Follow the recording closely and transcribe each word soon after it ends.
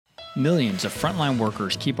Millions of frontline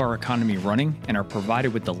workers keep our economy running and are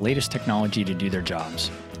provided with the latest technology to do their jobs.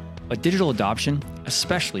 But digital adoption,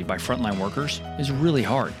 especially by frontline workers, is really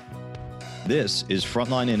hard. This is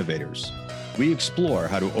Frontline Innovators. We explore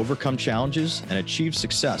how to overcome challenges and achieve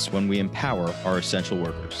success when we empower our essential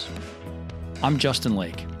workers. I'm Justin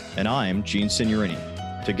Lake. And I'm Gene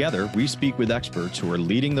Signorini. Together, we speak with experts who are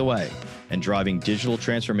leading the way and driving digital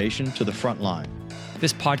transformation to the front line.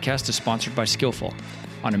 This podcast is sponsored by Skillful,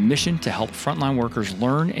 on a mission to help frontline workers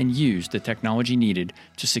learn and use the technology needed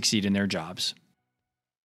to succeed in their jobs.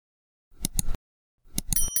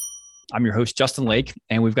 I'm your host, Justin Lake,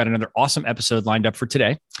 and we've got another awesome episode lined up for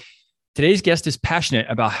today. Today's guest is passionate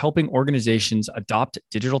about helping organizations adopt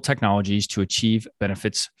digital technologies to achieve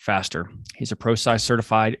benefits faster. He's a ProSci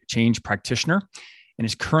certified change practitioner and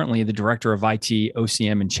is currently the director of IT,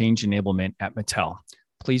 OCM, and change enablement at Mattel.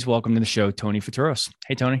 Please welcome to the show, Tony Fouturos.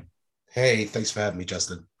 Hey, Tony. Hey, thanks for having me,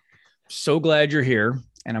 Justin. So glad you're here.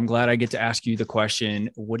 And I'm glad I get to ask you the question,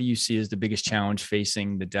 what do you see as the biggest challenge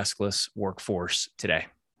facing the deskless workforce today?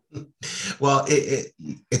 Well,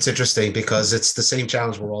 it's interesting because it's the same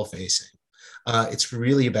challenge we're all facing. It's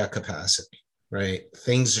really about capacity, right?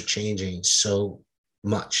 Things are changing so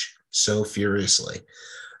much, so furiously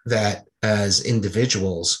that as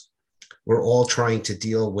individuals, we're all trying to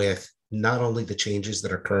deal with not only the changes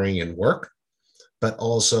that are occurring in work, but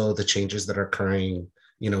also the changes that are occurring,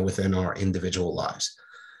 within our individual lives.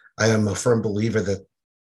 I am a firm believer that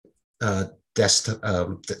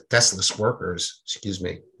deskless workers,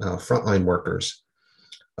 frontline workers,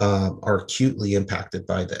 are acutely impacted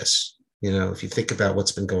by this. If you think about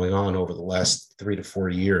what's been going on over the last 3 to 4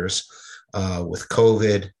 years with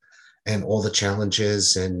COVID and all the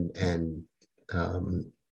challenges and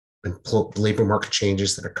labor market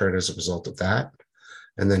changes that occurred as a result of that.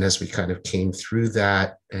 And then as we kind of came through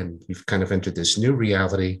that and we've kind of entered this new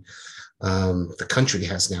reality, the country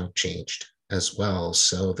has now changed as well.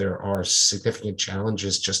 So there are significant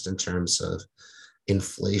challenges just in terms of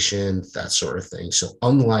inflation, that sort of thing. So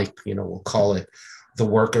unlike, we'll call it the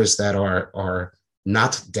workers that are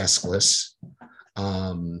not deskless,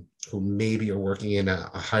 who maybe are working in a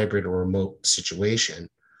hybrid or remote situation,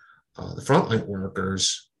 the frontline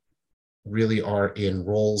workers really are in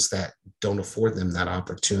roles that don't afford them that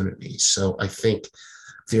opportunity. So I think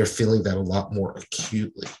they're feeling that a lot more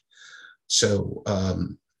acutely. So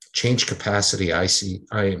change capacity I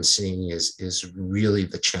am seeing is really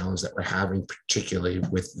the challenge that we're having, particularly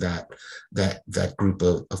with that group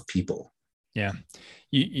of people. Yeah.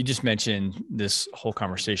 You just mentioned this whole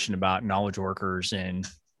conversation about knowledge workers and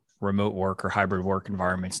remote work or hybrid work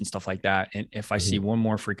environments and stuff like that. And if I see one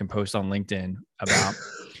more freaking post on LinkedIn about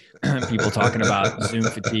people talking about Zoom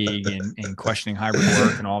fatigue and questioning hybrid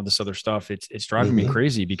work and all this other stuff, it's driving me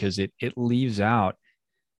crazy because it leaves out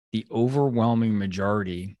the overwhelming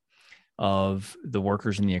majority of the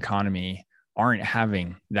workers in the economy aren't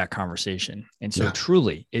having that conversation. And so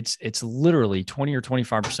truly it's literally 20 or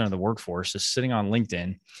 25% of the workforce is sitting on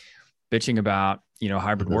LinkedIn bitching about,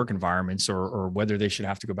 hybrid work environments or whether they should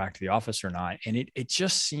have to go back to the office or not. And it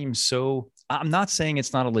just seems so, I'm not saying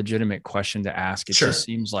it's not a legitimate question to ask. It just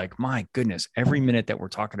seems like, my goodness, every minute that we're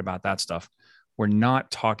talking about that stuff, we're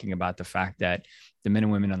not talking about the fact that the men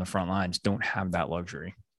and women on the front lines don't have that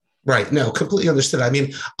luxury. Right. No, completely understood. I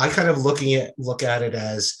mean, I kind of look at it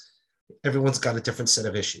as everyone's got a different set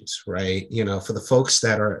of issues, right? For the folks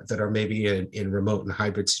that are maybe in remote and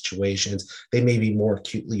hybrid situations, they may be more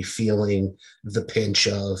acutely feeling the pinch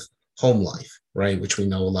of home life, right? Which we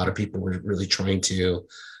know a lot of people were really trying to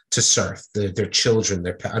surf their children.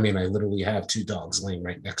 I literally have 2 dogs laying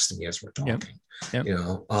right next to me as we're talking. Yep.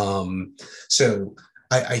 So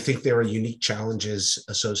I think there are unique challenges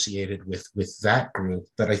associated with that group,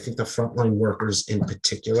 but I think the frontline workers in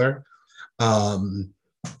particular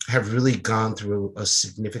have really gone through a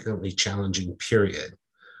significantly challenging period.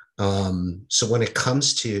 So when it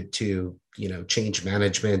comes to change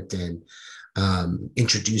management and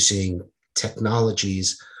introducing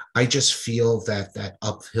technologies, I just feel that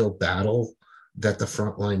uphill battle that the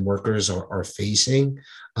frontline workers are facing,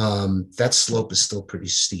 that slope is still pretty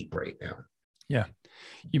steep right now. Yeah.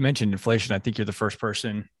 You mentioned inflation. I think you're the first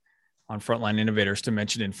person on Frontline Innovators to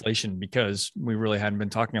mention inflation because we really hadn't been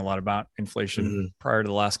talking a lot about inflation prior to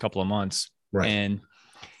the last couple of months. Right. And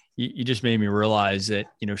you just made me realize that,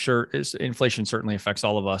 inflation certainly affects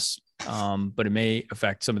all of us, but it may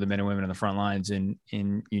affect some of the men and women on the front lines in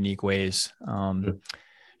unique ways.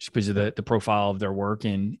 Just because of the profile of their work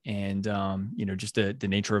and just the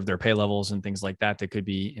nature of their pay levels and things like that could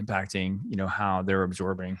be impacting, how they're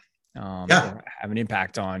absorbing, or have an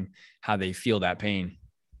impact on how they feel that pain.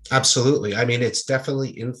 Absolutely. I mean, it's definitely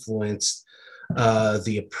influenced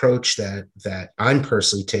the approach that I'm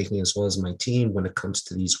personally taking, as well as my team, when it comes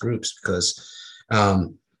to these groups, because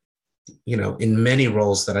um, in many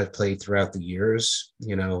roles that I've played throughout the years,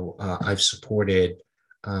 I've supported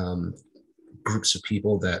um, groups of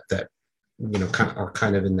people that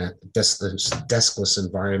kind of in that deskless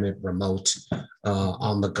environment, remote,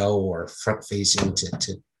 on the go, or front facing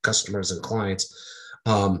to customers and clients.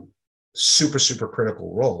 Um, super super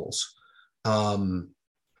critical roles, um,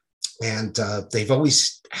 and they've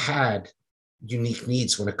always had unique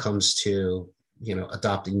needs when it comes to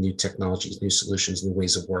adopting new technologies, new solutions, new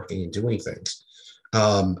ways of working and doing things.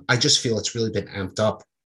 I just feel it's really been amped up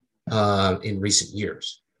in recent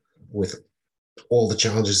years with all the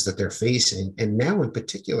challenges that they're facing, and now in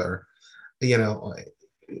particular, you know,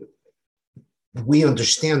 we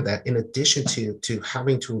understand that in addition to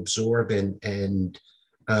having to absorb and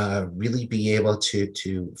really be able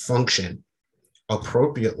to function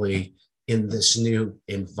appropriately in this new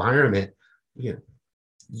environment, you know,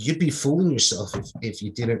 you'd be fooling yourself if you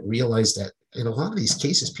didn't realize that in a lot of these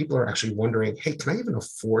cases, people are actually wondering, hey, can I even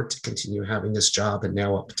afford to continue having this job? And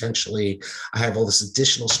now potentially I have all this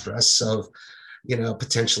additional stress of,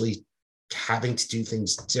 potentially having to do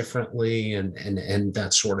things differently and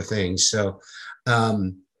that sort of thing. So,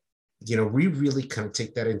 um, we really kind of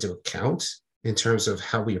take that into account in terms of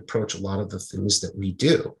how we approach a lot of the things that we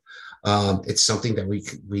do. It's something that we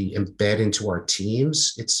embed into our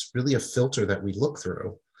teams. It's really a filter that we look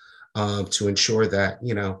through to ensure that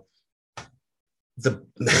the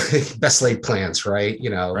best laid plans, right?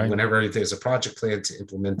 Right. Whenever there's a project plan to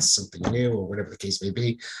implement something new or whatever the case may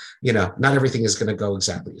be, not everything is going to go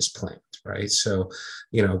exactly as planned, right? So,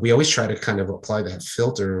 we always try to kind of apply that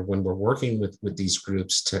filter when we're working with these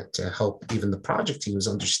groups to help even the project teams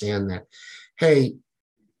understand that, hey,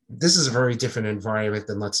 this is a very different environment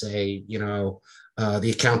than, let's say,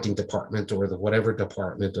 the accounting department or the whatever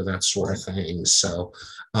department or that sort of thing. So,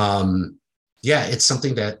 yeah, it's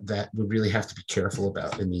something that we really have to be careful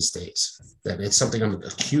about in these days. That it's something I'm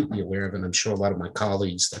acutely aware of, and I'm sure a lot of my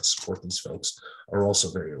colleagues that support these folks are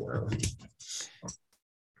also very aware of.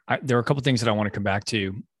 There are a couple of things that I want to come back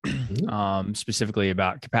to, specifically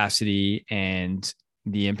about capacity and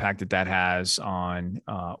the impact that has on,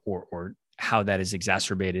 or how that is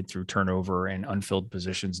exacerbated through turnover and unfilled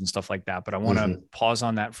positions and stuff like that. But I want to pause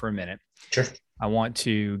on that for a minute. Sure. I want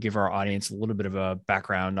to give our audience a little bit of a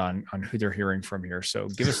background on who they're hearing from here. So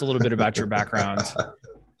give us a little bit about your background.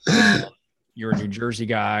 You're a New Jersey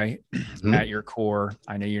guy at your core.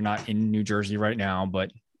 I know you're not in New Jersey right now,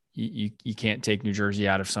 but you can't take New Jersey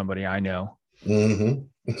out of somebody I know.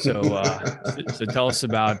 So tell us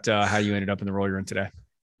about how you ended up in the role you're in today.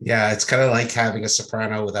 Yeah, it's kind of like having a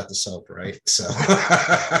soprano without the soap, right? So,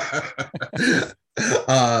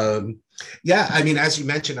 yeah, I mean, as you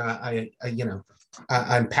mentioned,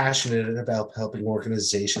 I'm passionate about helping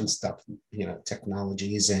organizations adopt,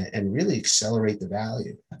 technologies and really accelerate the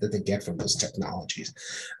value that they get from those technologies.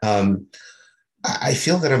 I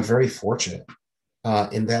feel that I'm very fortunate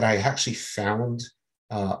in that I actually found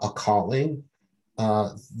a calling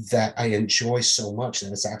that I enjoy so much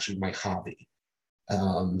that it's actually my hobby.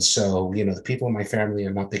 So, the people in my family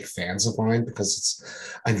are not big fans of mine because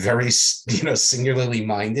I'm very, singularly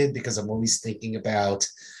minded, because I'm always thinking about,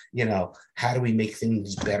 how do we make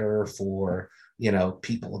things better for,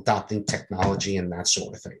 people adopting technology and that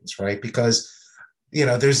sort of things, right? Because,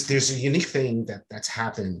 there's a unique thing that's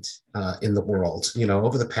happened in the world,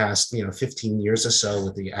 over the past, 15 years or so,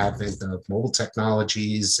 with the advent of mobile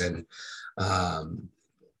technologies and,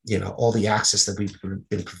 all the access that we've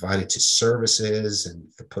been provided to services, and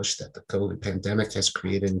the push that the COVID pandemic has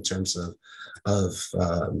created in terms of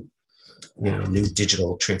new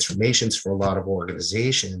digital transformations for a lot of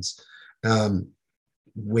organizations.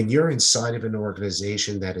 When you're inside of an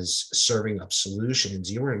organization that is serving up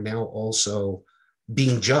solutions, you are now also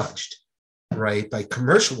being judged, right, by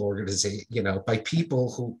commercial organizations, by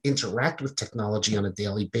people who interact with technology on a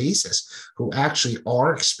daily basis, who actually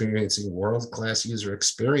are experiencing world-class user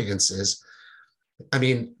experiences. I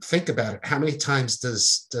mean, think about it. How many times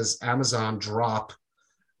does Amazon drop,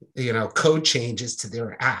 code changes to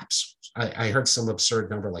their apps? I heard some absurd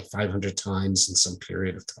number, like 500 times in some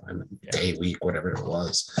period of time, day, week, whatever it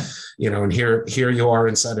was, and here you are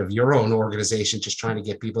inside of your own organization, just trying to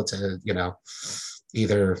get people to,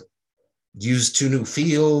 either use 2 new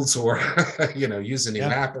fields or, use a new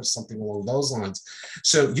app or something along those lines.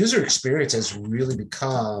 So user experience has really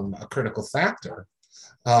become a critical factor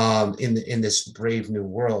in this brave new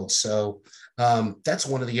world. So That's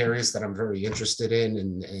one of the areas that I'm very interested in.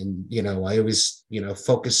 And I always,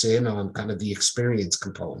 focus in on kind of the experience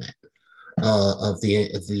component of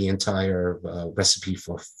the entire recipe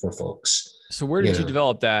for folks. So where did you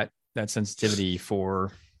develop that sensitivity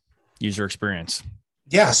for user experience?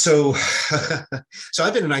 Yeah, so so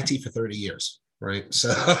I've been in IT for 30 years, right?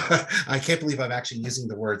 So I can't believe I'm actually using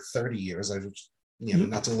the word 30 years.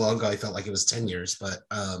 Not too long ago, I felt like it was 10 years, but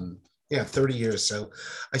 30 years. So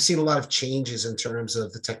I've seen a lot of changes in terms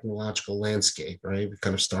of the technological landscape, right? We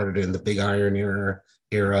kind of started in the big iron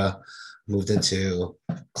era, moved into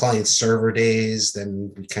client server days.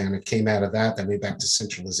 Then we kind of came out of that. Then we back to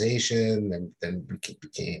centralization. Then we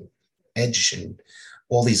became edge and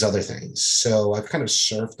all these other things. So I've kind of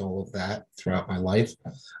surfed all of that throughout my life.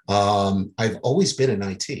 I've always been in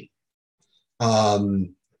IT.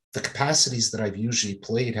 The capacities that I've usually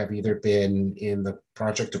played have either been in the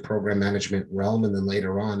project or program management realm, and then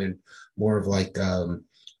later on in more of like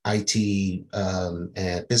IT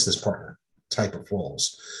and business partner type of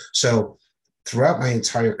roles. So throughout my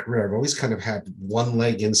entire career, I've always kind of had one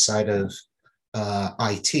leg inside of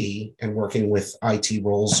IT and working with IT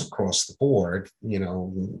roles across the board,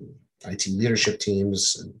 IT leadership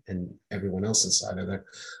teams and everyone else inside of there.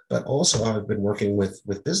 But also I've been working with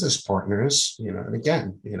business partners, and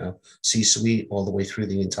again, C-suite all the way through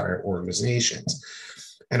the entire organizations.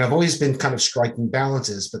 And I've always been kind of striking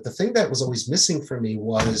balances. But the thing that was always missing for me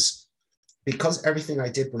was, because everything I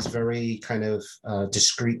did was very kind of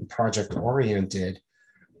discrete and project oriented,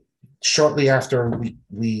 shortly after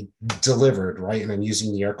we delivered, right? And I'm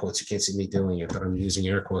using the air quotes. You can't see me doing it, but I'm using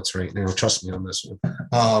air quotes right now. Trust me on this one.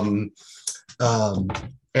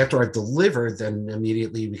 After I delivered, then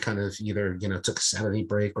immediately we kind of either, took a sanity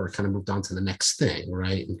break or kind of moved on to the next thing,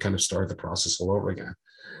 right? And kind of started the process all over again.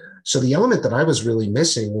 So the element that I was really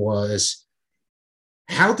missing was,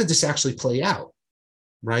 how did this actually play out,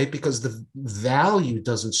 right? Because the value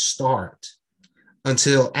doesn't start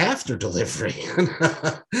until after delivery, and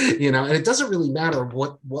it doesn't really matter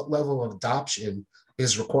what level of adoption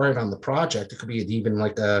is required on the project. It could be even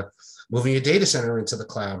like moving a data center into the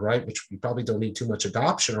cloud, right? Which we probably don't need too much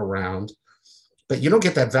adoption around, but you don't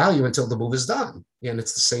get that value until the move is done. And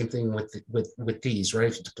it's the same thing with these, right?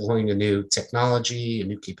 If you're deploying a new technology, a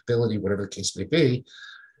new capability, whatever the case may be,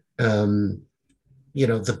 the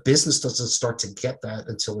business doesn't start to get that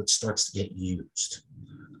until it starts to get used.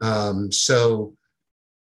 So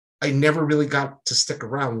I never really got to stick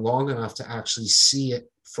around long enough to actually see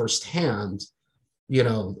it firsthand,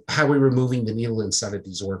 how we were moving the needle inside of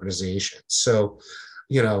these organizations. So,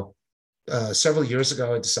 several years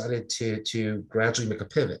ago, I decided to gradually make a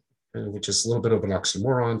pivot, which is a little bit of an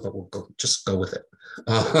oxymoron, but we'll just go with it.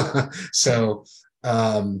 So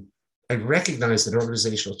I recognized that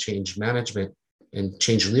organizational change management and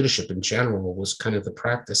change leadership in general was kind of the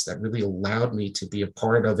practice that really allowed me to be a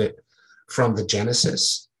part of it from the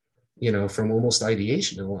genesis, from almost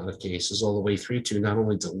ideation in a lot of cases, all the way through to not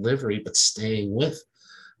only delivery, but staying with,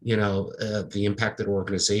 the impacted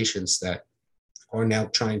organizations that are now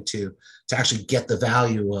trying to actually get the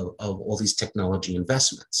value of all these technology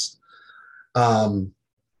investments,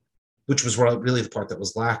 which was really the part that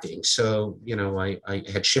was lacking. So, I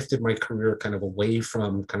had shifted my career kind of away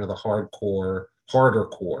from kind of the harder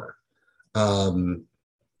core,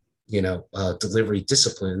 delivery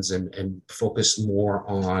disciplines and focus more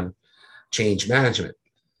on change management.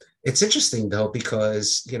 It's interesting though,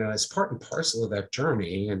 because, as part and parcel of that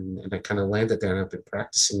journey, and I kind of landed there, and I've been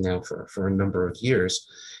practicing now for a number of years.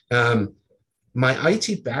 My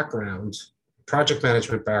IT background, project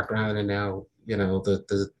management background, and now,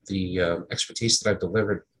 the expertise that I've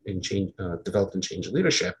developed in change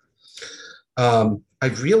leadership.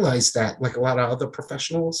 I've realized that, like a lot of other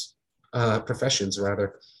professions,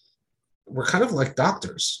 we're kind of like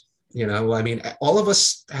doctors. All of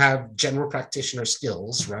us have general practitioner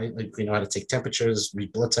skills, right? Like we know how to take temperatures,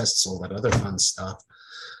 read blood tests, all that other fun stuff.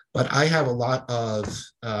 But I have a lot of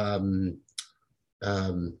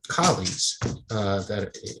colleagues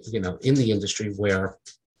that, in the industry where,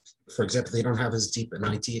 for example, they don't have as deep an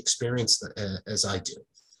IT experience as I do.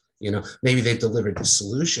 Maybe they've delivered the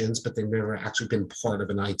solutions, but they've never actually been part of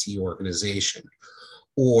an IT organization.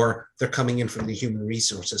 Or they're coming in from the human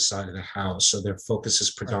resources side of the house, so their focus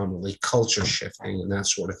is predominantly culture shifting and that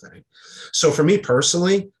sort of thing. So for me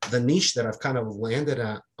personally, the niche that I've kind of landed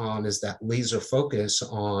on is that laser focus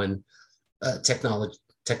on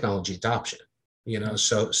technology adoption.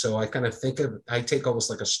 So I kind of I take almost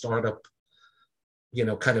like a startup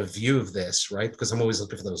kind of view of this, right? Because I'm always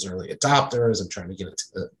looking for those early adopters. I'm trying to get it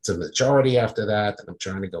to the majority after that. And I'm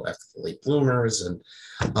trying to go after the late bloomers. And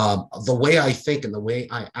the way I think and the way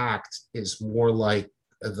I act is more like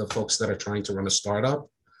the folks that are trying to run a startup.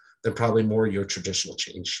 They're probably more your traditional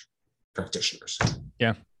change practitioners.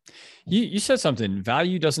 Yeah. You said something,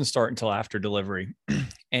 value doesn't start until after delivery.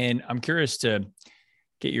 And I'm curious to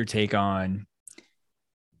get your take on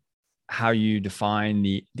how you define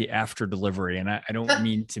the after delivery. And I don't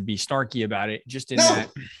mean to be snarky about it, just in that,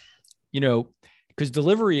 because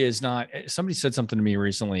delivery is not, somebody said something to me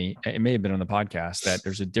recently, it may have been on the podcast, that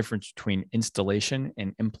there's a difference between installation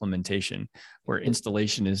and implementation, where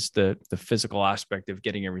installation is the physical aspect of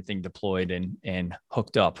getting everything deployed and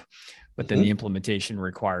hooked up. But then the implementation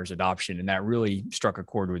requires adoption. And that really struck a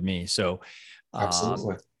chord with me. So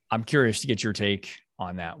absolutely. I'm curious to get your take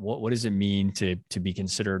on that. What does it mean to be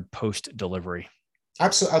considered post delivery?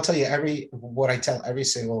 Absolutely. I'll tell you what I tell every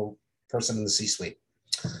single person in the C-suite.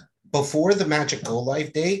 Before the magic go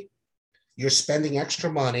live date, you're spending extra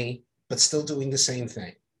money, but still doing the same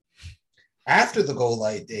thing. After the go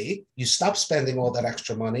live date, you stop spending all that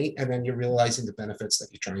extra money, and then you're realizing the benefits that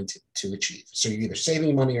you're trying to achieve. So you're either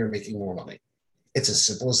saving money or making more money. It's as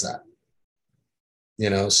simple as that.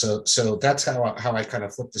 So that's how I kind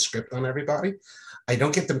of flip the script on everybody. I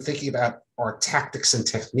don't get them thinking about our tactics and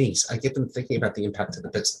techniques. I get them thinking about the impact of the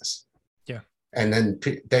business. Yeah. And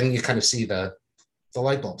then you kind of see the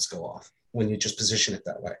light bulbs go off when you just position it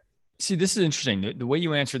that way. See, this is interesting. The way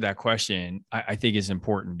you answered that question, I think is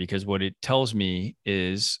important, because what it tells me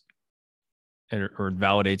is, or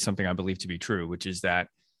validates something I believe to be true, which is that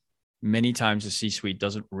many times the C-suite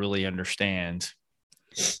doesn't really understand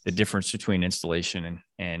the difference between installation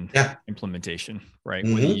and implementation, right?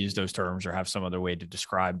 Whether you use those terms or have some other way to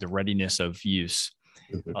describe the readiness of use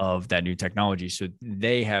of that new technology. So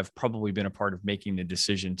they have probably been a part of making the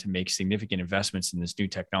decision to make significant investments in this new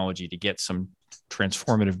technology to get some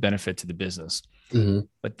transformative benefit to the business.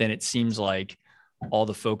 But then it seems like all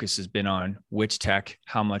the focus has been on which tech,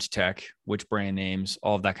 how much tech, which brand names,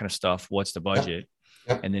 all of that kind of stuff. What's the budget?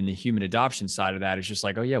 And then the human adoption side of that is just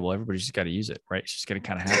like, oh yeah, well, everybody's just got to use it, right? It's just going to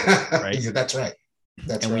kind of happen, right? That's right.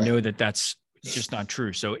 We know that that's just not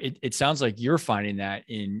true. So it sounds like you're finding that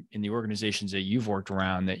in the organizations that you've worked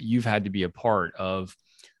around, that you've had to be a part of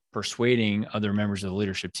persuading other members of the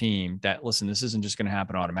leadership team that, listen, this isn't just going to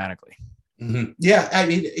happen automatically. Yeah. I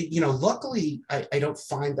mean, luckily I don't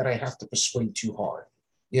find that I have to persuade too hard.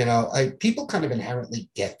 People kind of inherently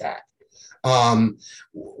get that.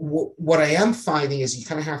 What I am finding is you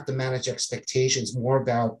kind of have to manage expectations more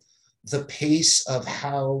about the pace of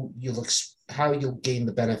how you'll gain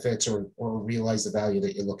the benefits or realize the value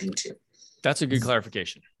that you're looking to. That's a good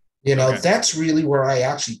clarification. Okay. That's really where I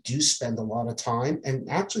actually do spend a lot of time and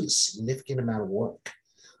actually a significant amount of work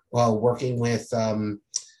while working with, the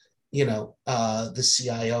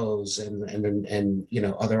CIOs and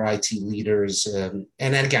other IT leaders. And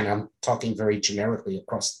then again, I'm talking very generically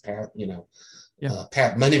across the path,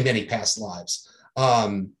 many past lives.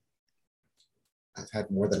 I've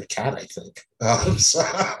had more than a cat, I think. I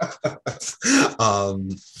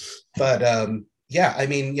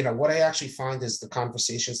mean, what I actually find is the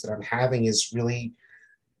conversations that I'm having is really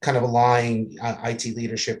kind of aligning IT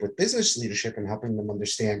leadership with business leadership and helping them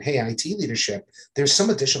understand, hey, IT leadership, there's some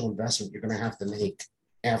additional investment you're going to have to make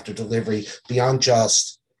after delivery beyond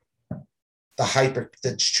just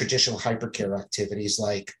the traditional hypercare activities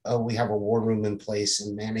like, oh, we have a war room in place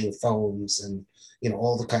and manning phones and,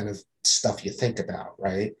 all the kind of stuff you think about,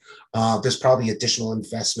 right? There's probably additional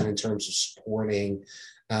investment in terms of supporting,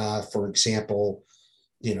 for example,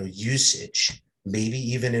 usage, maybe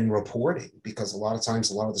even in reporting, because a lot of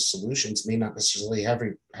times, a lot of the solutions may not necessarily have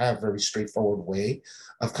a very straightforward way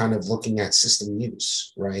of kind of looking at system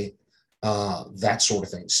use, right? That sort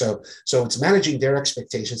of thing. So it's managing their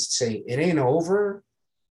expectations to say it ain't over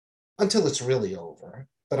until it's really over.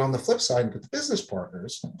 But on the flip side, with the business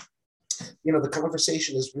partners, the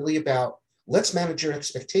conversation is really about, let's manage your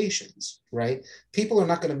expectations, right? People are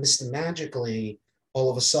not going to magically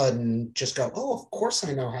all of a sudden just go, oh, of course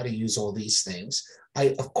I know how to use all these things.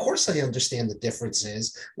 Of course I understand the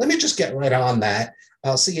differences. Let me just get right on that.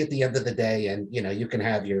 I'll see you at the end of the day. And, you can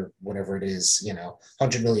have your, whatever it is,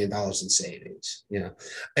 $100 million in savings.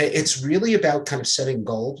 It's really about kind of setting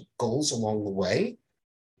goals along the way,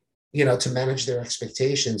 to manage their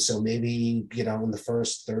expectations. So maybe, in the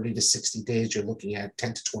first 30 to 60 days, you're looking at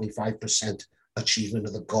 10 to 25% achievement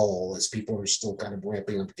of the goal as people are still kind of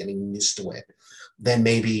ramping up, getting used to it. Then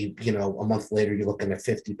maybe, a month later, you're looking at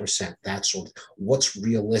 50%, that sort of what's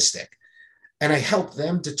realistic. And I help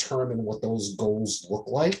them determine what those goals look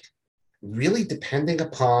like really depending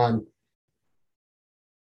upon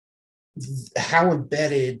how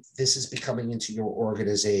embedded this is becoming into your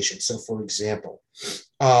organization. So for example,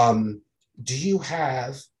 do you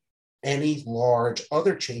have any large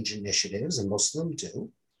other change initiatives, and most of them do,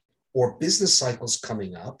 or business cycles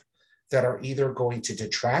coming up that are either going to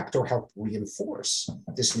detract or help reinforce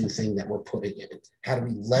this new thing that we're putting in? How do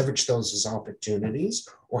we leverage those as opportunities,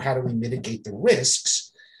 or how do we mitigate the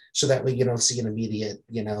risks so that way you don't see an immediate,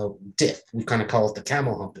 dip? We kind of call it the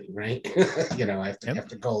camel humping, right? I have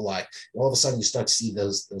to go like, all of a sudden you start to see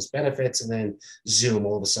those benefits, and then zoom,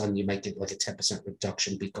 all of a sudden you might get like a 10%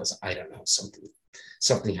 reduction because, I don't know,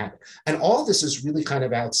 something happened. And all this is really kind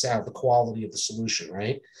of outside the quality of the solution,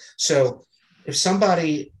 right? So if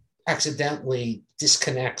somebody accidentally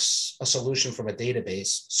disconnects a solution from a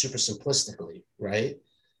database super simplistically, right,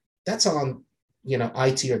 that's on,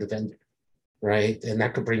 IT or the vendor, right? And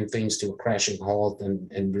that could bring things to a crashing halt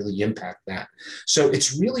and really impact that. So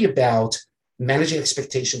it's really about managing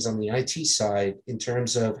expectations on the IT side in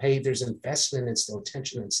terms of, hey, there's investment and still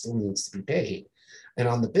attention that still needs to be paid. And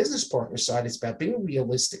on the business partner side, it's about being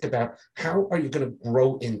realistic about how are you going to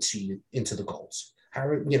grow into the goals?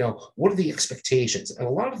 What are the expectations? And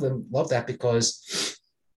a lot of them love that because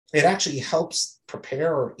it actually helps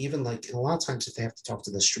prepare, or even like a lot of times if they have to talk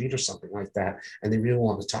to the street or something like that, and they really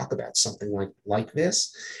want to talk about something like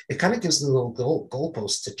this, it kind of gives them a little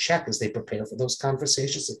goalposts to check as they prepare for those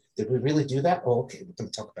conversations. Did we really do that? Oh, okay, we're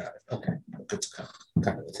going to talk about it. Okay, good to go,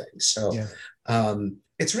 kind of a thing. So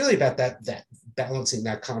it's really about that balancing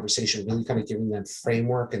that conversation, really kind of giving that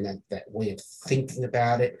framework and that way of thinking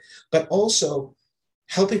about it, but also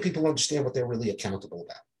helping people understand what they're really accountable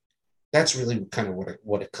about. That's really kind of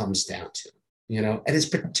what it comes down to, and it's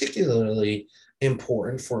particularly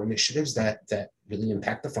important for initiatives that really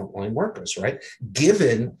impact the frontline workers, right?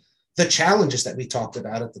 Given the challenges that we talked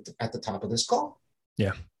about at the top of this call.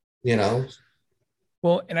 Yeah.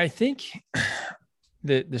 Well, and I think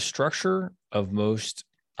the structure of most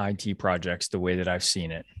IT projects, the way that I've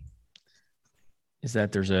seen it, is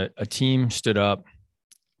that there's a team stood up,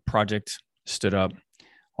 project stood up,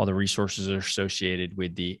 all the resources are associated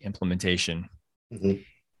with the implementation. Mm-hmm.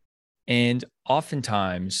 And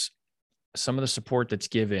oftentimes, some of the support that's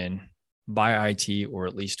given by IT, or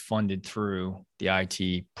at least funded through the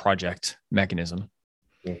IT project mechanism,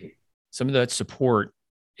 mm-hmm. some of that support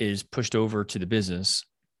is pushed over to the business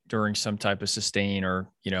during some type of sustain or,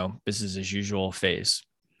 business as usual phase.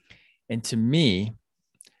 And to me,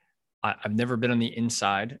 I've never been on the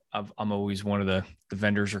inside. I'm always one of the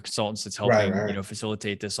vendors or consultants that's helping, right.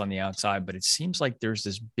 Facilitate this on the outside. But it seems like there's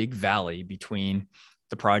this big valley between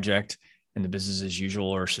the project and the business as usual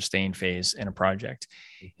or sustained phase in a project.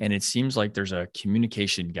 And it seems like there's a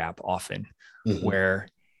communication gap often, mm-hmm. where,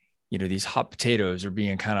 these hot potatoes are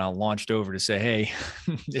being kind of launched over to say, hey,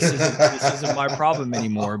 this isn't my problem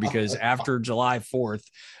anymore, because after July 4th,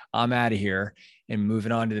 I'm out of here and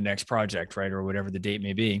moving on to the next project, right? Or whatever the date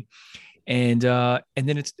may be. And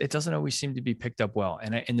then it doesn't always seem to be picked up well.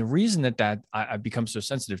 And the reason that I've become so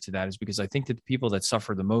sensitive to that is because I think that the people that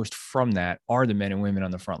suffer the most from that are the men and women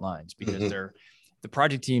on the front lines, because mm-hmm. The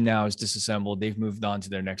project team now is disassembled. They've moved on to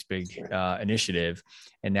their next big initiative.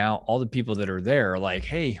 And now all the people that are there are like,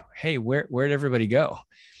 hey, where'd everybody go?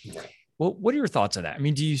 Well, what are your thoughts on that? I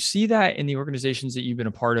mean, do you see that in the organizations that you've been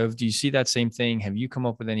a part of? Do you see that same thing? Have you come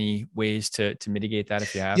up with any ways to mitigate that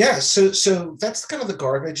if you have? Yeah. So that's kind of the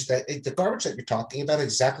garbage that you're talking about,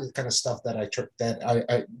 exactly the kind of stuff that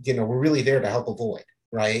I we're really there to help avoid,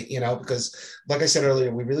 right? Because like I said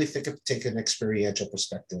earlier, we really take an experiential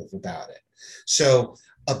perspective about it. So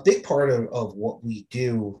a big part of what we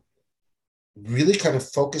do really kind of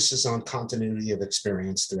focuses on continuity of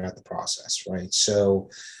experience throughout the process, right? So,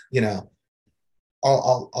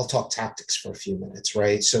 I'll talk tactics for a few minutes,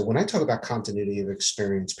 right? So when I talk about continuity of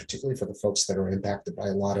experience, particularly for the folks that are impacted by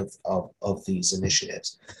a lot of these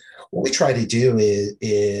initiatives, what we try to do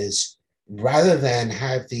is rather than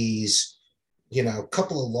have these,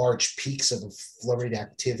 couple of large peaks of a flurried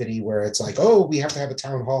activity where it's like, oh, we have to have a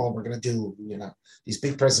town hall and we're going to do, these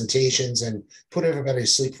big presentations and put everybody to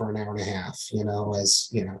sleep for an hour and a half,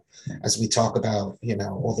 as we talk about,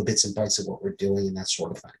 all the bits and bytes of what we're doing and that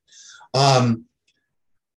sort of thing.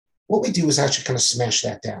 What we do is actually kind of smash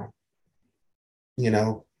that down,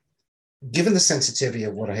 given the sensitivity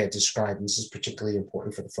of what I had described, and this is particularly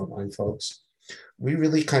important for the frontline folks, we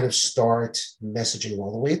really kind of start messaging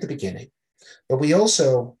all the way at the beginning, but we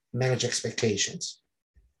also manage expectations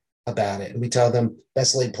about it. And we tell them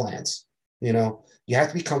best laid plans, you have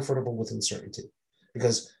to be comfortable with uncertainty,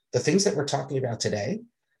 because the things that we're talking about today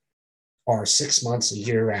are 6 months, a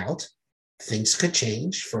year out Things could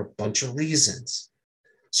change for a bunch of reasons.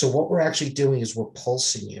 So what we're actually doing is we're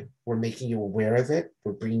pulsing you. We're making you aware of it.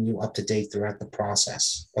 We're bringing you up to date throughout the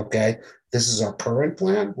process. Okay. This is our current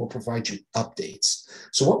plan. We'll provide you updates.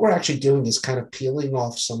 So what we're actually doing is kind of peeling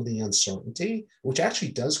off some of the uncertainty, which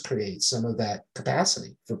actually does create some of that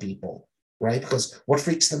capacity for people, right? Because what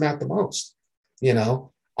freaks them out the most?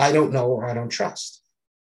 I don't know or I don't trust,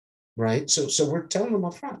 right? So we're telling them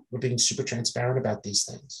up front. We're being super transparent about these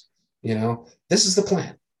things. This is the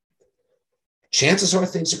plan. Chances are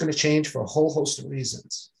things are going to change for a whole host of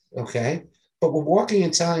reasons, okay? But we're walking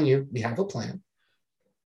and telling you we have a plan.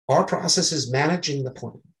 Our process is managing the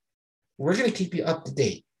plan. We're going to keep you up to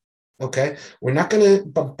date, okay? We're not going to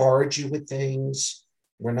bombard you with things.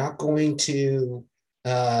 We're not going to,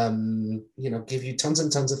 give you tons and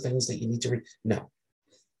tons of things that you need to read. No.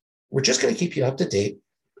 We're just going to keep you up to date.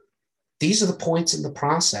 These are the points in the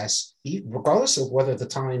process, regardless of whether the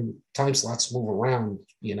time slots move around,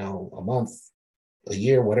 a month, a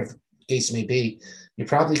year, whatever the case may be. You're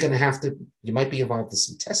probably going to you might be involved in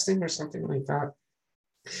some testing or something like that.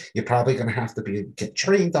 You're probably going to have to get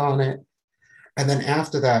trained on it. And then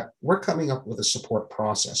after that, we're coming up with a support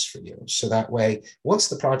process for you. So that way, once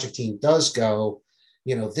the project team does go,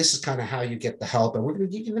 this is kind of how you get the help. And we're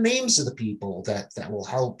going to give you the names of the people that will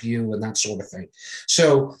help you and that sort of thing.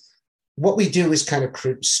 So what we do is kind of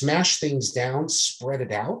smash things down, spread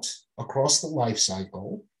it out across the life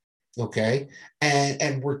cycle. Okay.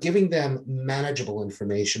 And we're giving them manageable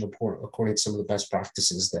information according to some of the best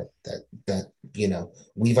practices that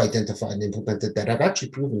we've identified and implemented that have actually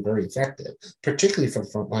proven very effective, particularly for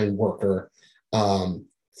frontline worker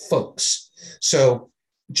folks. So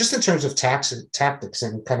just in terms of tactics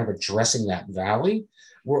and kind of addressing that valley,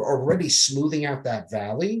 we're already smoothing out that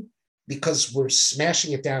valley because we're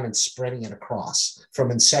smashing it down and spreading it across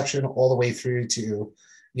from inception all the way through to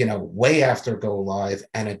way after go live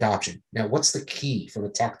and adoption. Now, what's the key from a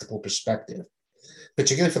tactical perspective?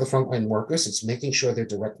 Particularly for the frontline workers, it's making sure their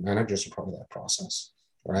direct managers are part of that process,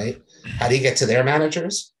 right? How do you get to their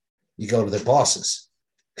managers? You go to their bosses,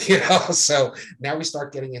 So now we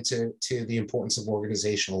start getting into the importance of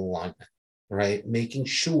organizational alignment, right? Making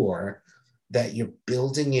sure that you're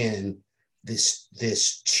building in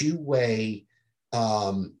this two-way,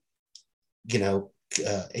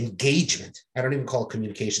 engagement. I don't even call it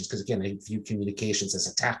communications because, again, I view communications as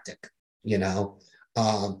a tactic,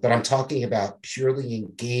 but I'm talking about purely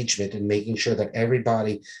engagement and making sure that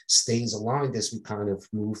everybody stays aligned as we kind of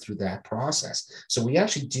move through that process. So we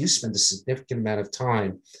actually do spend a significant amount of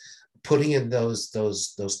time putting in those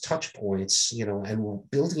touch points, and we're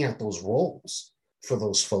building out those roles for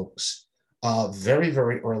those folks very,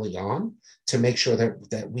 very early on to make sure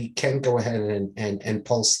that we can go ahead and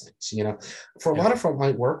pulse things. For a lot of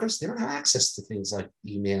frontline workers, they don't have access to things like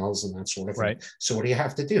emails and that sort of thing. Right. So what do you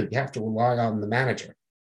have to do? You have to rely on the manager,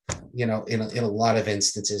 in a lot of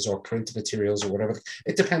instances, or print materials or whatever.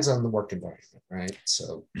 It depends on the work environment, right?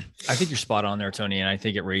 So I think you're spot on there, Tony. And I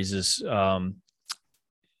think it raises,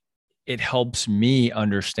 it helps me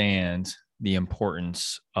understand the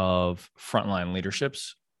importance of frontline leadership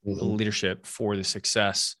for the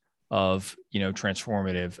success of,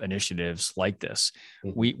 transformative initiatives like this.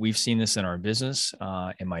 We've seen this in our business,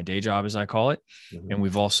 in my day job, as I call it. And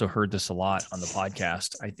we've also heard this a lot on the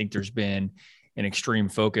podcast. I think there's been an extreme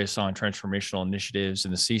focus on transformational initiatives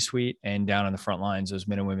in the C-suite and down on the front lines, those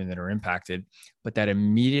men and women that are impacted. But that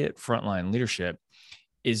immediate frontline leadership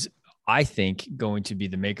is, I think, going to be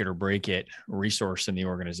the make it or break it resource in the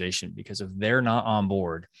organization, because if they're not on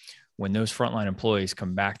board, when those frontline employees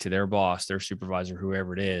come back to their boss, their supervisor,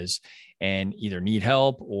 whoever it is, and either need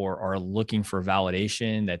help or are looking for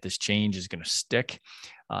validation that this change is going to stick,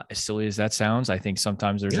 as silly as that sounds, I think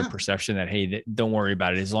sometimes there's a perception that, hey, don't worry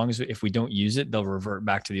about it. As long as if we don't use it, they'll revert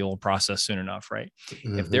back to the old process soon enough, right?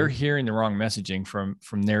 If they're hearing the wrong messaging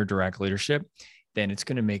from their direct leadership, then it's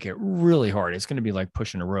going to make it really hard. It's going to be like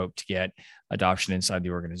pushing a rope to get adoption inside the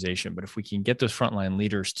organization. But if we can get those frontline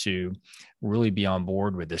leaders to really be on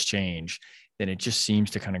board with this change, then it just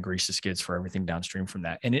seems to kind of grease the skids for everything downstream from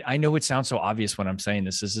that. And I know it sounds so obvious when I'm saying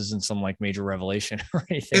this. This isn't some like major revelation or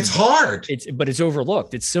anything. It's hard. But it's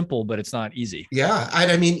overlooked. It's simple, but it's not easy. Yeah.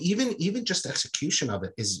 I mean, even just execution of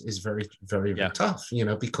it is very, very, very tough,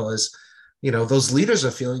 because those leaders are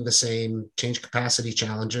feeling the same change capacity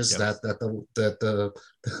challenges that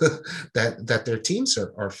their teams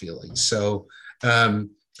are feeling. So, again,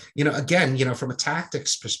 from a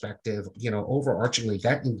tactics perspective, overarchingly,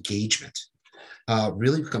 that engagement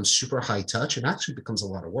really becomes super high touch and actually becomes a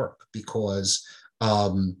lot of work because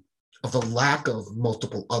of the lack of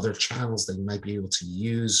multiple other channels that you might be able to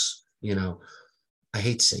use, I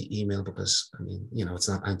hate to say email because I mean, it's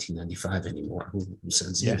not 1995 anymore. Who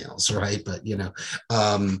sends Yeah. emails, right? But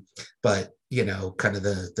kind of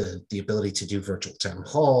the ability to do virtual town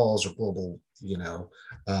halls or global,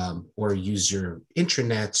 or use your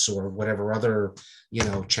intranets or whatever other,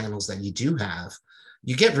 channels that you do have,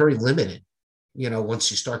 you get very limited, once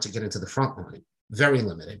you start to get into the front line, very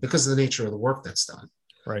limited because of the nature of the work that's done.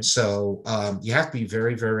 Right. So you have to be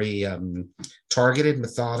very, very targeted,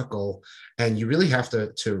 methodical, and you really have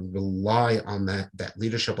to rely on that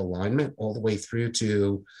leadership alignment all the way through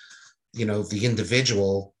to, the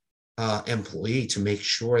individual employee to make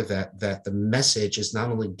sure that the message is not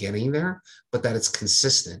only getting there, but that it's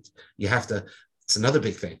consistent. It's another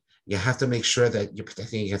big thing. You have to make sure that you're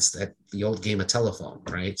protecting against the old game of telephone,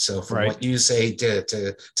 right? So from what you say to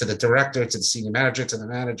the director, to the senior manager, to the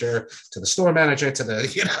manager, to the store manager, to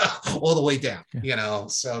the, all the way down,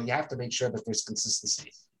 so you have to make sure that there's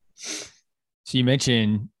consistency. So you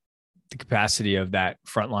mentioned the capacity of that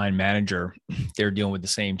frontline manager. They're dealing with the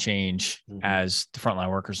same change as the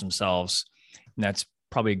frontline workers themselves. And that's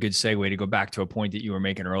probably a good segue to go back to a point that you were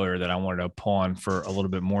making earlier that I wanted to pawn for a little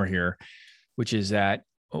bit more here, which is that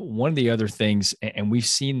one of the other things, and we've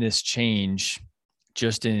seen this change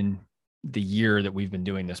just in the year that we've been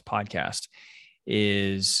doing this podcast,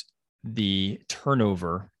 is the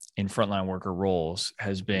turnover in frontline worker roles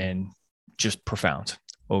has been just profound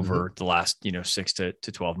over the last, 6 to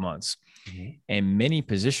 12 months. And many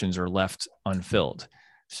positions are left unfilled.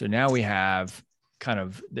 So now we have kind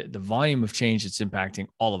of the volume of change that's impacting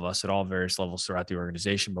all of us at all various levels throughout the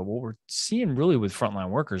organization. But what we're seeing really with frontline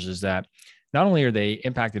workers is that not only are they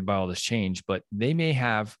impacted by all this change, but they may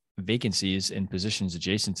have vacancies in positions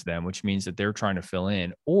adjacent to them, which means that they're trying to fill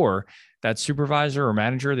in, or that supervisor or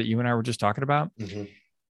manager that you and I were just talking about,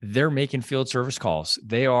 they're making field service calls.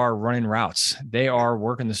 They are running routes. They are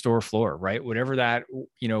working the store floor, right? Whatever that,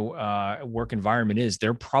 work environment is,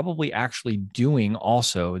 they're probably actually doing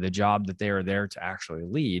also the job that they are there to actually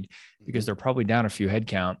lead, because they're probably down a few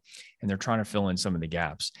headcount and they're trying to fill in some of the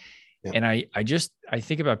gaps. Yeah. And I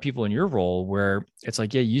think about people in your role where it's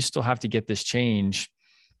like, yeah, you still have to get this change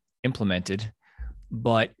implemented,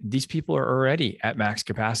 but these people are already at max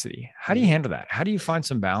capacity. How do you handle that? How do you find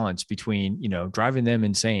some balance between, driving them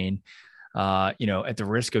insane, at the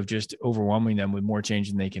risk of just overwhelming them with more change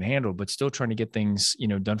than they can handle, but still trying to get things,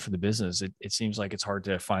 done for the business? It seems like it's hard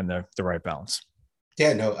to find the right balance.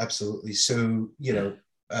 Yeah, no, absolutely. So,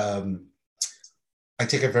 I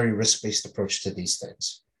take a very risk-based approach to these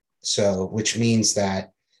things. So, which means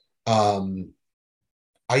that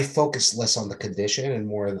I focus less on the condition and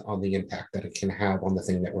more on the impact that it can have on the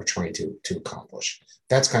thing that we're trying to accomplish.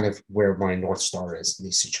 That's kind of where my North Star is in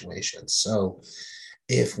these situations. So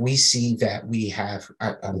if we see that we have,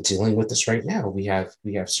 I'm dealing with this right now, we have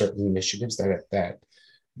certain initiatives that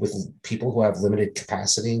with people who have limited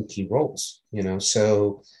capacity and key roles,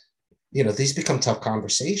 so, these become tough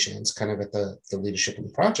conversations kind of at the leadership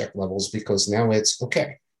and project levels, because now it's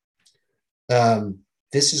okay.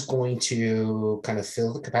 This is going to kind of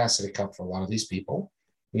fill the capacity cup for a lot of these people.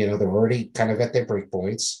 They're already kind of at their break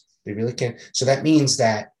points. They really can't. So that means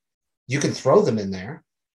that you can throw them in there,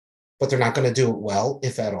 but they're not going to do it well,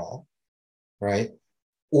 if at all. Right.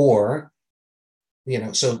 Or,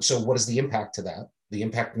 so what is the impact to that? The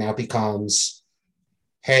impact now becomes,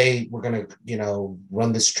 hey, we're going to,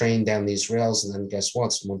 run this train down these rails. And then guess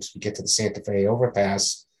what? Once we get to the Santa Fe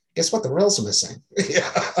overpass, guess what? The rails are missing.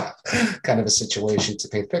 Kind of a situation to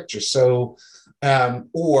paint pictures. So,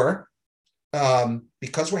 because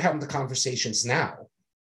we're having the conversations now,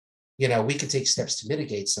 we can take steps to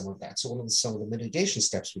mitigate some of that. So some of the mitigation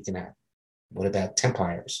steps we can have. What about temp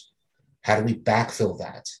hires? How do we backfill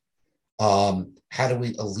that? How do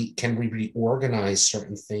we can we reorganize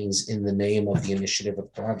certain things in the name of the initiative of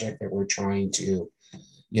the project that we're trying to,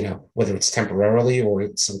 whether it's temporarily or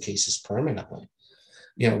in some cases permanently?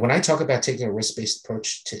 When I talk about taking a risk-based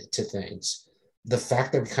approach to things, the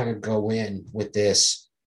fact that we kind of go in with this,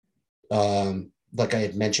 like I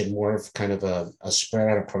had mentioned, more of kind of a spread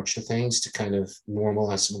out approach to things to kind of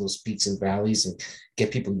normalize some of those peaks and valleys and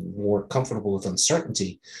get people more comfortable with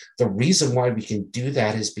uncertainty. The reason why we can do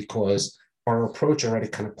that is because our approach already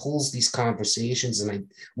kind of pulls these conversations,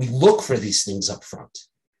 and we look for these things up front.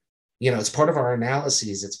 It's part of our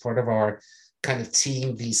analyses. It's part of our kind of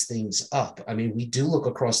teeing these things up. I mean, we do look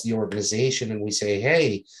across the organization and we say,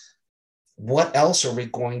 hey, what else are we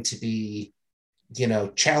going to be,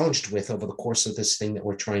 challenged with over the course of this thing that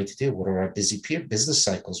we're trying to do? What are our busy business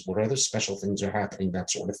cycles? What other special things are happening?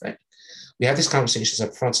 That sort of thing. We have these conversations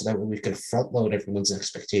up front so that we can front load everyone's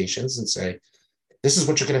expectations and say, this is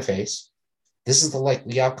what you're going to face. This is the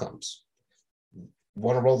likely outcomes.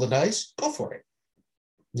 Want to roll the dice? Go for it.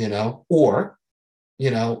 Or,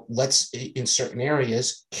 let's, in certain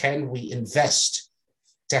areas, can we invest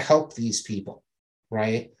to help these people,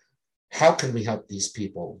 right? How can we help these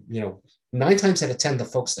people? 9 times out of 10, the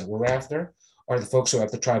folks that we're after are the folks who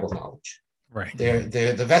have the tribal knowledge. Right.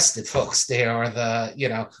 They're the vested folks. They are the,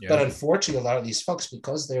 but unfortunately, a lot of these folks,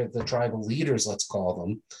 because they're the tribal leaders, let's call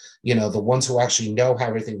them, the ones who actually know how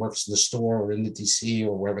everything works in the store or in the DC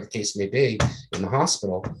or wherever the case may be in the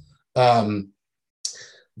hospital,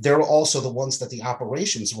 they're also the ones that the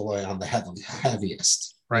operations rely on the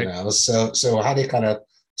heaviest, right? So how do you kind of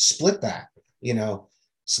split that?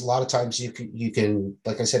 So a lot of times you can,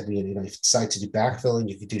 like I said, if you decide to do backfilling,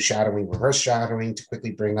 you can do shadowing, reverse shadowing to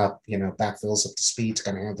quickly bring up, backfills up to speed to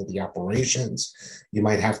kind of handle the operations. You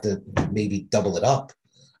might have to maybe double it up.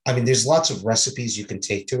 I mean, there's lots of recipes you can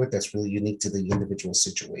take to it that's really unique to the individual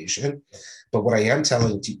situation. But what I am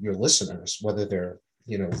telling to your listeners, whether they're,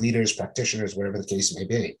 leaders, practitioners, whatever the case may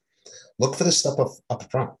be, look for the stuff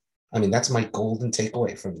up front. I mean, that's my golden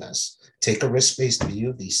takeaway from this. Take a risk-based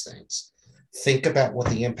view of these things. Think about what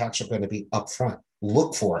the impacts are going to be up front.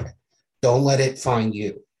 Look for it. Don't let it find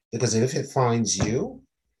you. Because if it finds you,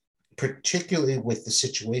 particularly with the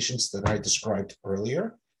situations that I described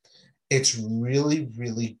earlier, it's really,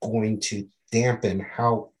 really going to dampen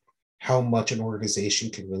how much an organization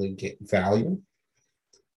can really get value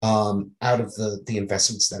out of the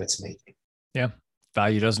investments that it's making. Yeah.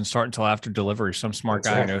 Value doesn't start until after delivery. Some smart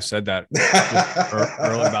guy I know said that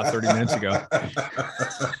early, about 30 minutes ago.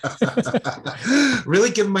 Really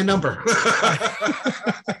give him my number.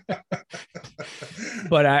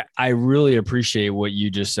 But I really appreciate what you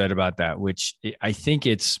just said about that, which I think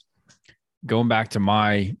it's going back to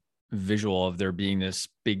my visual of there being this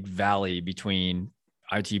big valley between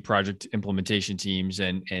IT project implementation teams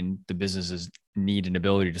and the business's need and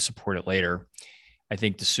ability to support it later. I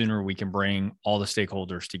think the sooner we can bring all the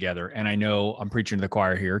stakeholders together, and I know I'm preaching to the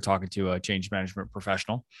choir here, talking to a change management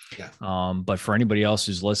professional. Yeah. But for anybody else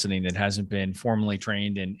who's listening that hasn't been formally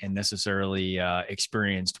trained and necessarily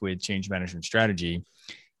experienced with change management strategy,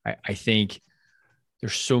 I think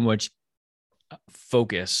there's so much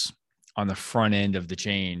focus on the front end of the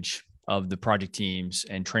change of the project teams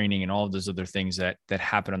and training and all of those other things that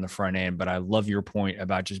happen on the front end. But I love your point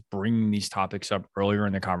about just bringing these topics up earlier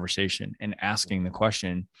in the conversation and asking the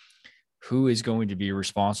question, who is going to be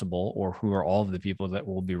responsible, or who are all of the people that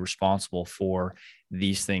will be responsible for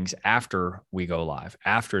these things after we go live,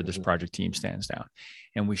 after this project team stands down?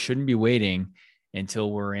 And we shouldn't be waiting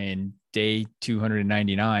until we're in day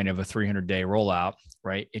 299 of a 300-day rollout,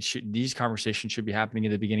 right? These conversations should be happening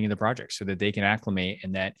at the beginning of the project so that they can acclimate,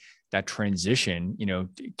 and that transition,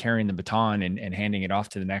 carrying the baton and handing it off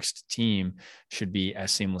to the next team should be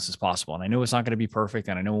as seamless as possible. And I know it's not going to be perfect,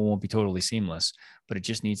 and I know it won't be totally seamless, but it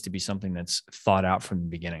just needs to be something that's thought out from the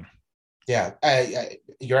beginning. Yeah,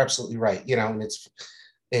 you're absolutely right. And it's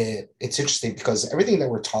interesting because everything that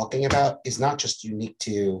we're talking about is not just unique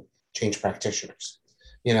to change practitioners.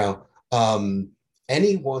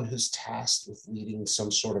 Anyone who's tasked with leading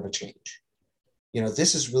some sort of a change,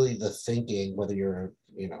 this is really the thinking, whether you're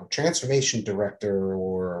transformation director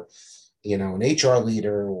or an HR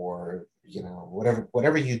leader or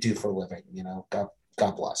whatever you do for a living,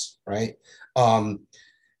 God bless, right?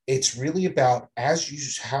 It's really about, as you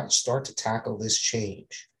start to tackle this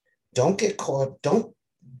change, don't get caught, don't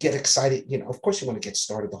get excited. Of course you want to get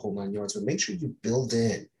started the whole 9 yards, but make sure you build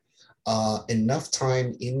in enough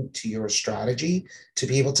time into your strategy to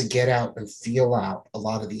be able to get out and feel out a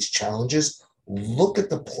lot of these challenges. Look at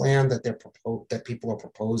the plan that that people are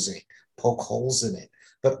proposing, poke holes in it,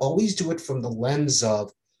 but always do it from the lens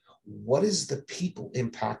of what is the people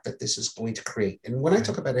impact that this is going to create. And when I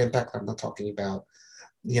talk about impact, I'm not talking about,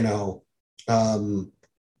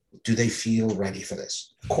 do they feel ready for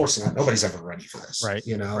this? Of course not. Nobody's ever ready for this. Right.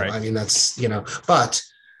 I mean, that's, but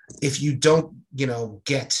if you don't,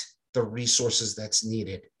 get the resources that's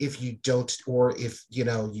needed, if you don't, or if,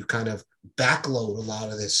 you kind of backload a lot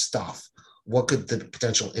of this stuff, what could the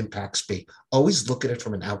potential impacts be? Always look at it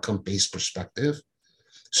from an outcome-based perspective.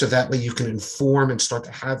 So that way you can inform and start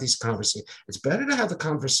to have these conversations. It's better to have the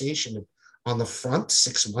conversation on the front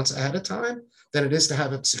 6 months ahead of time than it is to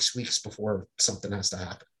have it 6 weeks before something has to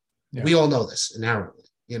happen. Yeah. We all know this inherently,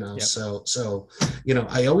 Yep. So,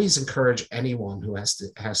 I always encourage anyone who has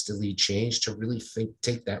to lead change to really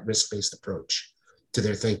take that risk-based approach to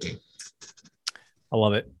their thinking. I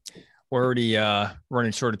love it. We're already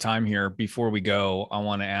running short of time here. Before we go, I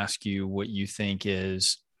want to ask you what you think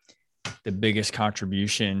is the biggest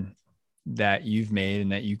contribution that you've made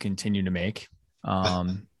and that you continue to make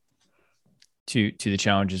to the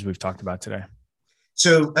challenges we've talked about today.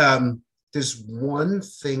 So there's one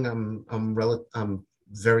thing I'm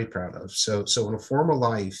very proud of. So in a former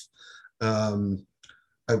life,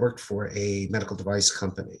 I worked for a medical device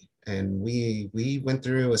company, and we went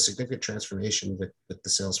through a significant transformation with the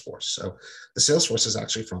sales force. So the sales force is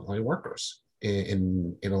actually frontline workers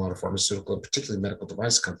in a lot of pharmaceutical and particularly medical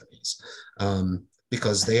device companies,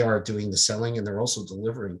 because they are doing the selling and they're also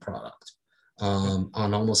delivering product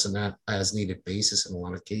on almost an as needed basis in a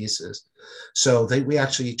lot of cases. So we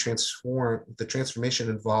actually the transformation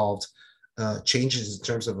involved changes in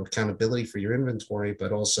terms of accountability for your inventory,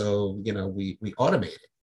 but also, we automated,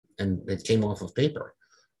 and it came off of paper,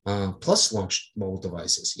 plus launched mobile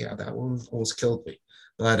devices. Yeah, that one almost killed me.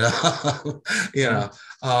 But,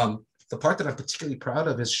 the part that I'm particularly proud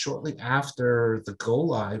of is shortly after the go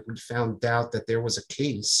live, we found out that there was a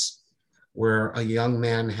case where a young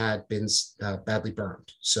man had been badly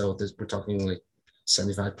burned. So we're talking like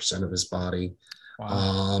 75% of his body.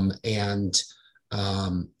 Wow.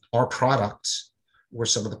 Our products were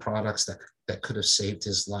some of the products that could have saved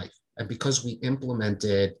his life. And because we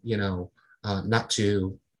implemented, not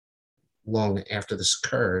too long after this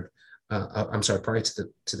occurred, prior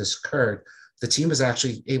to this occurred, the team was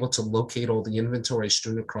actually able to locate all the inventory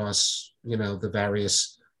strewn across, the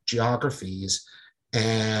various geographies.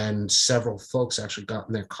 And several folks actually got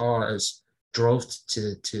in their cars, drove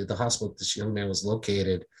to the hospital this young man was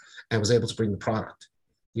located, and was able to bring the product,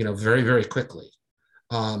 very, very quickly.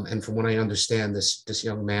 And from what I understand, this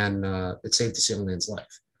young man, it saved this young man's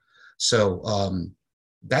life. So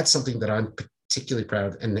that's something that I'm particularly proud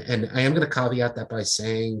of. And I am going to caveat that by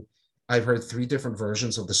saying I've heard 3 different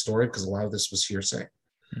versions of the story, because a lot of this was hearsay.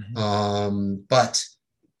 Mm-hmm. But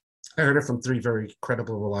I heard it from 3 very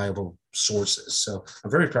credible, reliable sources. So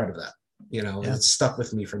I'm very proud of that. It's stuck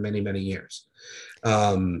with me for many, many years.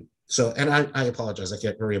 And I apologize. I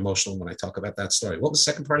get very emotional when I talk about that story. What was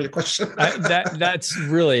the second part of your question? That's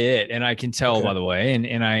really it. And I can tell, okay, by the way,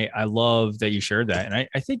 and I love that you shared that. And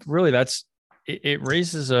I think really it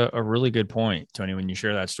raises a really good point, Tony, when you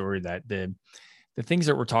share that story, that the things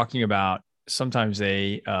that we're talking about, sometimes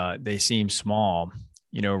they seem small,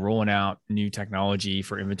 rolling out new technology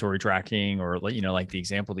for inventory tracking, or, like the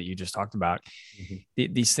example that you just talked about.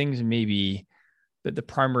 Mm-hmm. These things may be the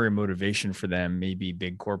primary motivation for them may be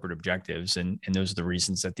big corporate objectives. And those are the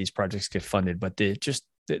reasons that these projects get funded. But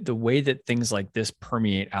the way that things like this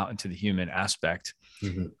permeate out into the human aspect,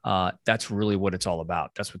 mm-hmm, that's really what it's all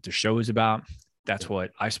about. That's what the show is about. That's what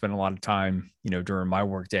I spend a lot of time, during my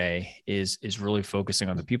work day is really focusing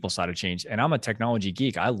on the people side of change. And I'm a technology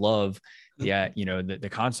geek. I love the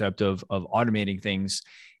concept of automating things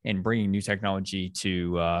and bringing new technology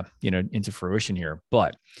to, into fruition here.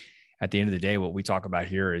 But at the end of the day, what we talk about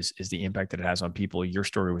here is the impact that it has on people. Your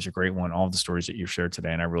story was a great one. All of the stories that you've shared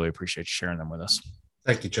today, and I really appreciate you sharing them with us.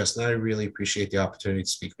 Thank you, Justin. I really appreciate the opportunity to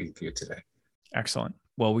speak with you today. Excellent.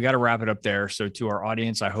 Well, we got to wrap it up there. So to our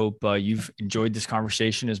audience, I hope you've enjoyed this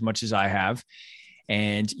conversation as much as I have.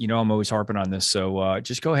 And, I'm always harping on this. So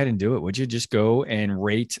just go ahead and do it. Would you just go and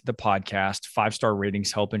rate the podcast? 5-star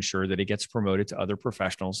ratings help ensure that it gets promoted to other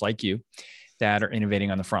professionals like you that are innovating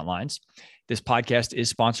on the front lines. This podcast is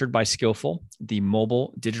sponsored by Skillful, the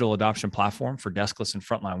mobile digital adoption platform for deskless and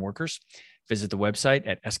frontline workers. Visit the website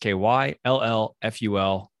at skyllful.com.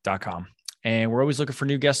 And we're always looking for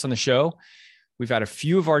new guests on the show. We've had a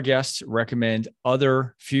few of our guests recommend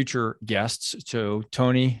other future guests. So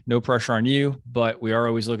Tony, no pressure on you, but we are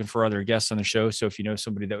always looking for other guests on the show. So if you know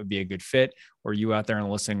somebody that would be a good fit, or you out there in the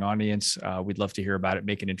listening audience, we'd love to hear about it.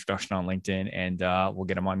 Make an introduction on LinkedIn, and we'll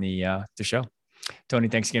get them on the show. Tony,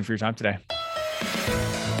 thanks again for your time today.